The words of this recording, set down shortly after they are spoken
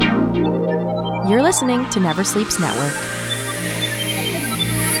You're listening to Never Sleeps Network.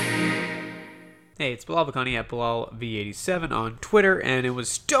 Hey, it's Bilal Bakani at BilalV87 on Twitter, and it was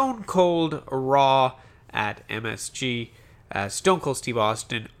Stone Cold Raw at MSG. Stone Cold Steve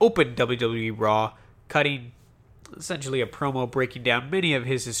Austin opened WWE Raw, cutting essentially a promo breaking down many of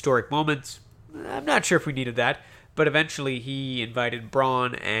his historic moments. I'm not sure if we needed that, but eventually he invited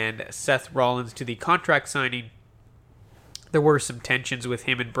Braun and Seth Rollins to the contract signing. There were some tensions with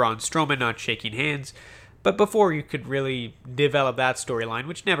him and Braun Strowman not shaking hands, but before you could really develop that storyline,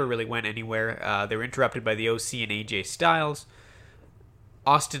 which never really went anywhere, they were interrupted by the OC and AJ Styles.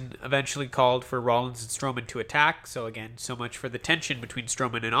 Austin eventually called for Rollins and Strowman to attack, so again, so much for the tension between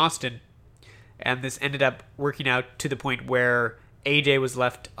Strowman and Austin. And this ended up working out to the point where AJ was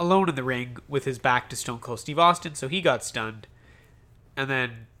left alone in the ring with his back to Stone Cold Steve Austin, so he got stunned. And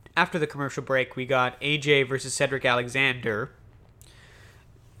then after the commercial break, we got AJ versus Cedric Alexander,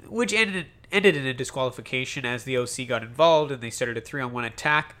 which ended in a disqualification as the OC got involved and they started a 3-on-1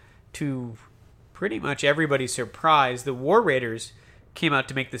 attack. To pretty much everybody's surprise, the War Raiders came out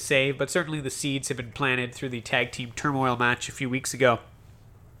to make the save, but certainly the seeds have been planted through the tag team turmoil match a few weeks ago.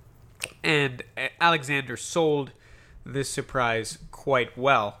 And Alexander sold this surprise quite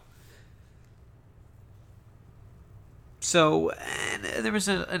well. So, and there was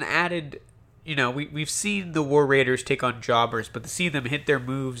an added, we've seen the War Raiders take on jobbers, but to see them hit their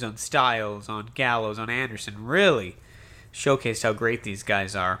moves on Styles, on Gallows, on Anderson, really showcased how great these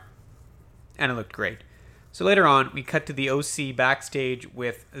guys are. And it looked great. So later on, we cut to the OC backstage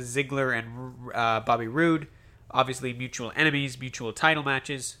with Ziggler and Bobby Roode. Obviously mutual enemies, mutual title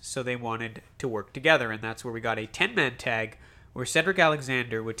matches, so they wanted to work together, and that's where we got a 10-man tag where Cedric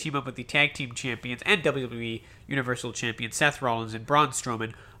Alexander would team up with the tag team champions and WWE Universal Champion Seth Rollins and Braun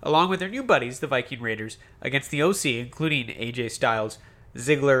Strowman, along with their new buddies, the Viking Raiders, against the OC, including AJ Styles,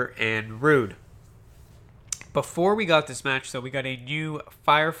 Ziggler, and Roode. Before we got this match, though, we got a new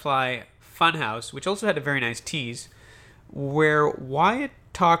Firefly Funhouse, which also had a very nice tease, where Wyatt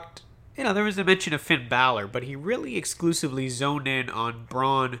talked, there was a mention of Finn Balor, but he really exclusively zoned in on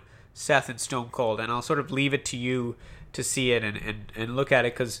Braun, Seth, and Stone Cold, and I'll sort of leave it to you to see it and look at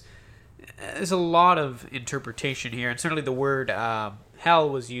it, because there's a lot of interpretation here, and certainly the word hell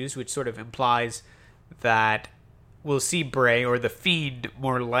was used, which sort of implies that we'll see Bray or The Fiend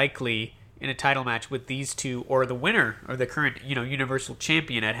more likely in a title match with these two, or the winner, or the current Universal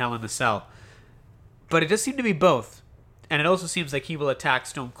Champion at Hell in a Cell. But it does seem to be both, and it also seems like he will attack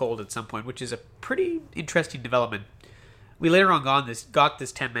Stone Cold at some point, which is a pretty interesting development. We later on got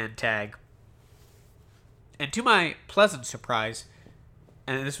this 10-man tag, and to my pleasant surprise,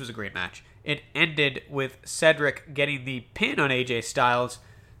 and this was a great match, it ended with Cedric getting the pin on AJ Styles,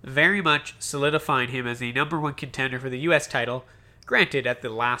 very much solidifying him as the number one contender for the US title, granted at the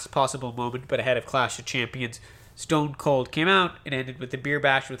last possible moment, but ahead of Clash of Champions. Stone Cold came out, it ended with the beer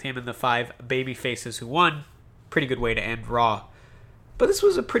bash with him and the 5 baby faces who won. Pretty good way to end Raw. But this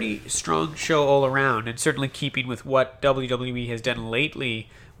was a pretty strong show all around, and certainly keeping with what WWE has done lately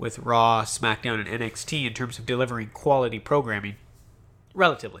with Raw, SmackDown, and NXT in terms of delivering quality programming.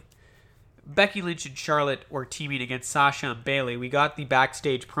 Relatively. Becky Lynch and Charlotte were teaming against Sasha and Bayley. We got the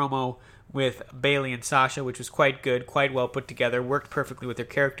backstage promo with Bayley and Sasha, which was quite good, quite well put together, worked perfectly with their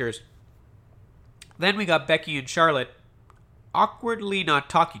characters. Then we got Becky and Charlotte awkwardly not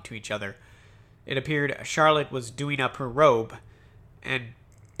talking to each other. It appeared Charlotte was doing up her robe, and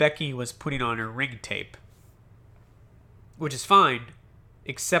Becky was putting on her ring tape. Which is fine,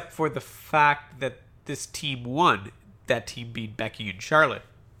 except for the fact that this team won, that team being Becky and Charlotte.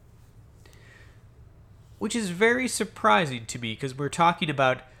 Which is very surprising to me, because we're talking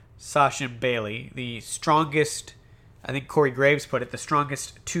about Sasha and Bayley, the strongest, I think Corey Graves put it, the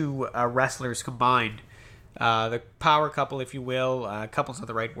strongest two wrestlers combined. The power couple, if you will. Couple's not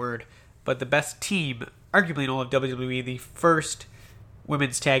the right word, but the best team, arguably in all of WWE, the first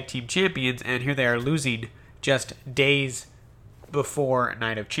women's tag team champions, and here they are losing just days before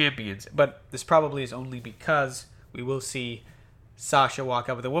Night of Champions. But this probably is only because we will see Sasha walk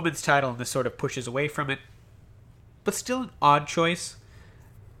out with a women's title, and this sort of pushes away from it. But still an odd choice.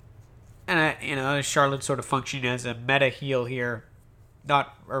 And Charlotte sort of functioning as a meta heel here,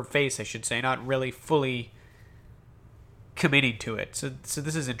 or face, I should say, not really fully committing to it. So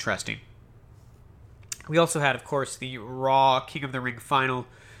this is interesting. We also had, of course, the Raw King of the Ring final,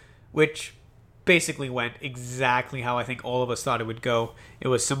 which basically went exactly how I think all of us thought it would go. It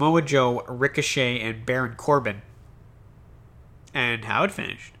was Samoa Joe, Ricochet, and Baron Corbin. And how it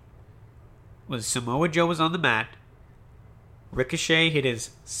finished was Samoa Joe was on the mat. Ricochet hit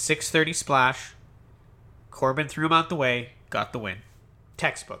his 630 splash. Corbin threw him out the way, got the win.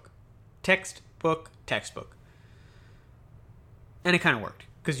 Textbook. Textbook. And it kind of worked.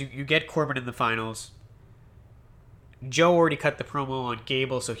 Because you get Corbin in the finals. Joe already cut the promo on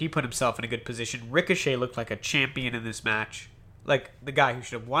Gable, so he put himself in a good position. Ricochet looked like a champion in this match. Like the guy who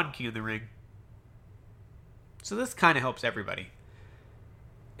should have won King of the Ring. So this kind of helps everybody.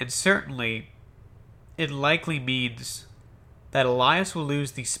 And certainly, it likely means that Elias will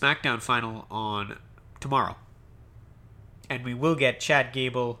lose the SmackDown final on tomorrow. And we will get Chad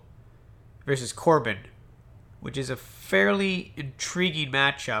Gable versus Corbin, which is a fairly intriguing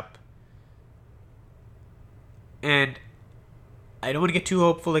matchup. And I don't want to get too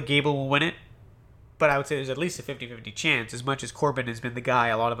hopeful that Gable will win it, but I would say there's at least a 50-50 chance. As much as Corbin has been the guy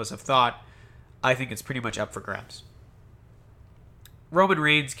a lot of us have thought, I think it's pretty much up for grabs. Roman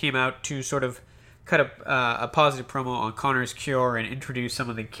Reigns came out to sort of cut a positive promo on Connor's cure and introduce some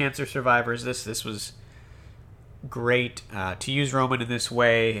of the cancer survivors. This was great to use Roman in this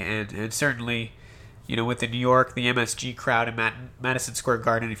way, and certainly, you know, with the New York, the MSG crowd in Madison Square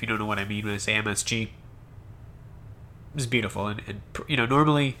Garden, if you don't know what I mean when I say MSG, it was beautiful. And you know,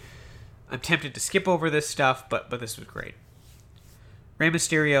 normally I'm tempted to skip over this stuff, but this was great. Rey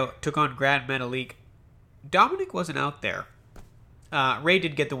Mysterio took on Grand Metalik. Dominic wasn't out there. Rey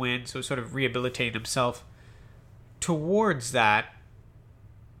did get the win, so sort of rehabilitating himself towards that.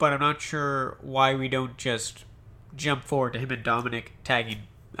 But I'm not sure why we don't just jump forward to him and Dominic tagging.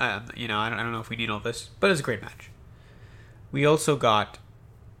 You know, I don't know if we need all this, but it was a great match. We also got,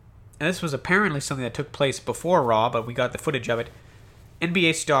 and this was apparently something that took place before Raw, but we got the footage of it.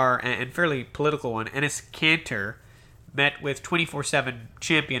 NBA star and fairly political one, Enes Kanter, met with 24/7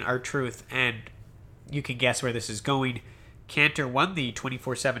 champion R-Truth, and you can guess where this is going. Kanter won the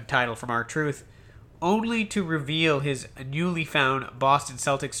 24/7 title from R-Truth, only to reveal his newly found Boston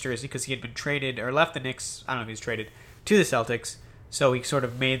Celtics jersey because he had been traded, or left the Knicks, I don't know if he was traded, to the Celtics. So he sort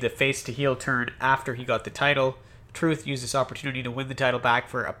of made the face to heel turn after he got the title. Truth used this opportunity to win the title back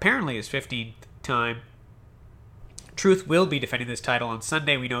for apparently his 15th time. Truth will be defending this title on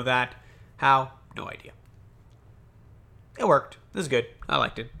Sunday, we know that. How? No idea. It worked. This is good. I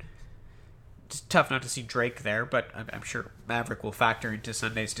liked it. It's tough not to see Drake there, but I'm sure Maverick will factor into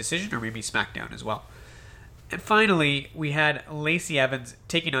Sunday's decision, or maybe SmackDown as well. And finally, we had Lacey Evans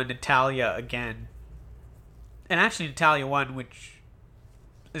taking on Natalya again. And actually, Natalya won, which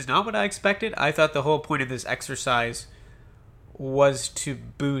is not what I expected. I thought the whole point of this exercise was to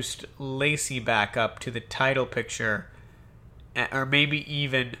boost Lacey back up to the title picture, or maybe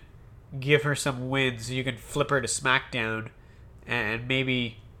even give her some wins so you can flip her to SmackDown and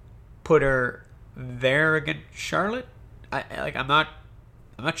maybe put her there against Charlotte. I'm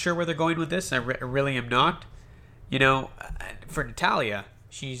not sure where they're going with this. I really am not. You know, for Natalya,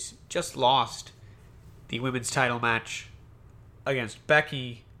 she's just lost the women's title match against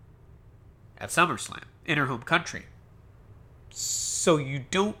Becky at SummerSlam in her home country. So you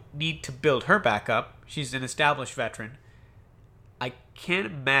don't need to build her back up. She's an established veteran. I can't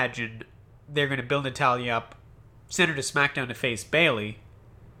imagine they're going to build Natalya up, send her to SmackDown to face Bayley,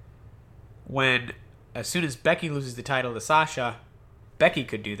 when as soon as Becky loses the title to Sasha, Becky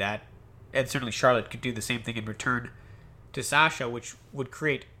could do that, and certainly Charlotte could do the same thing in return to Sasha, which would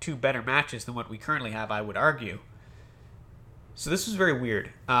create two better matches than what we currently have, I would argue. So this was very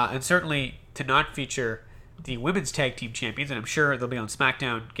weird, and certainly to not feature the women's tag team champions, and I'm sure they'll be on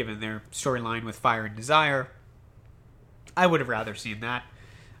SmackDown given their storyline with Fire and Desire. I would have rather seen that.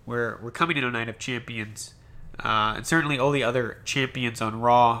 We're coming in a night of champions, and certainly all the other champions on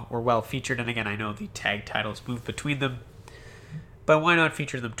Raw were well featured. And again, I know the tag titles move between them, but why not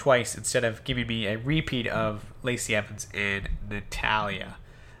feature them twice instead of giving me a repeat of Lacey Evans and Natalya?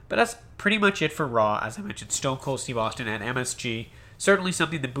 But that's pretty much it for Raw. As I mentioned, Stone Cold Steve Austin at MSG. Certainly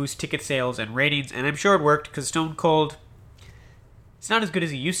something that boosts ticket sales and ratings, and I'm sure it worked because Stone Cold, it's not as good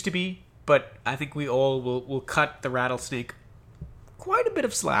as he used to be, but I think we all will cut the Rattlesnake quite a bit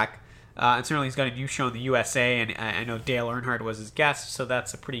of slack. And certainly he's got a new show in the USA, and I know Dale Earnhardt was his guest, so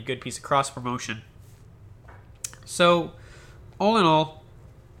that's a pretty good piece of cross-promotion. So, all in all,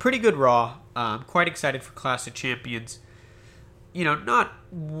 pretty good Raw. I'm quite excited for Clash of Champions. You know, not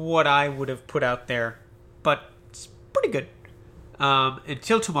what I would have put out there, but it's pretty good.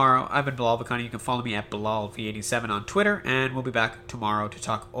 Until tomorrow, I've been Bilal Vakani. You can follow me at BilalV87 on Twitter, and we'll be back tomorrow to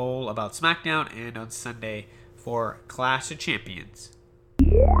talk all about SmackDown, and on Sunday for Clash of Champions.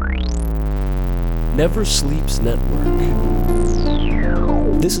 Never Sleeps Network.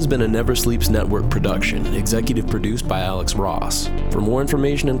 This has been a Never Sleeps Network production, executive produced by Alex Ross. For more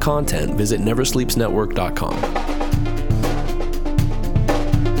information and content, visit neversleepsnetwork.com.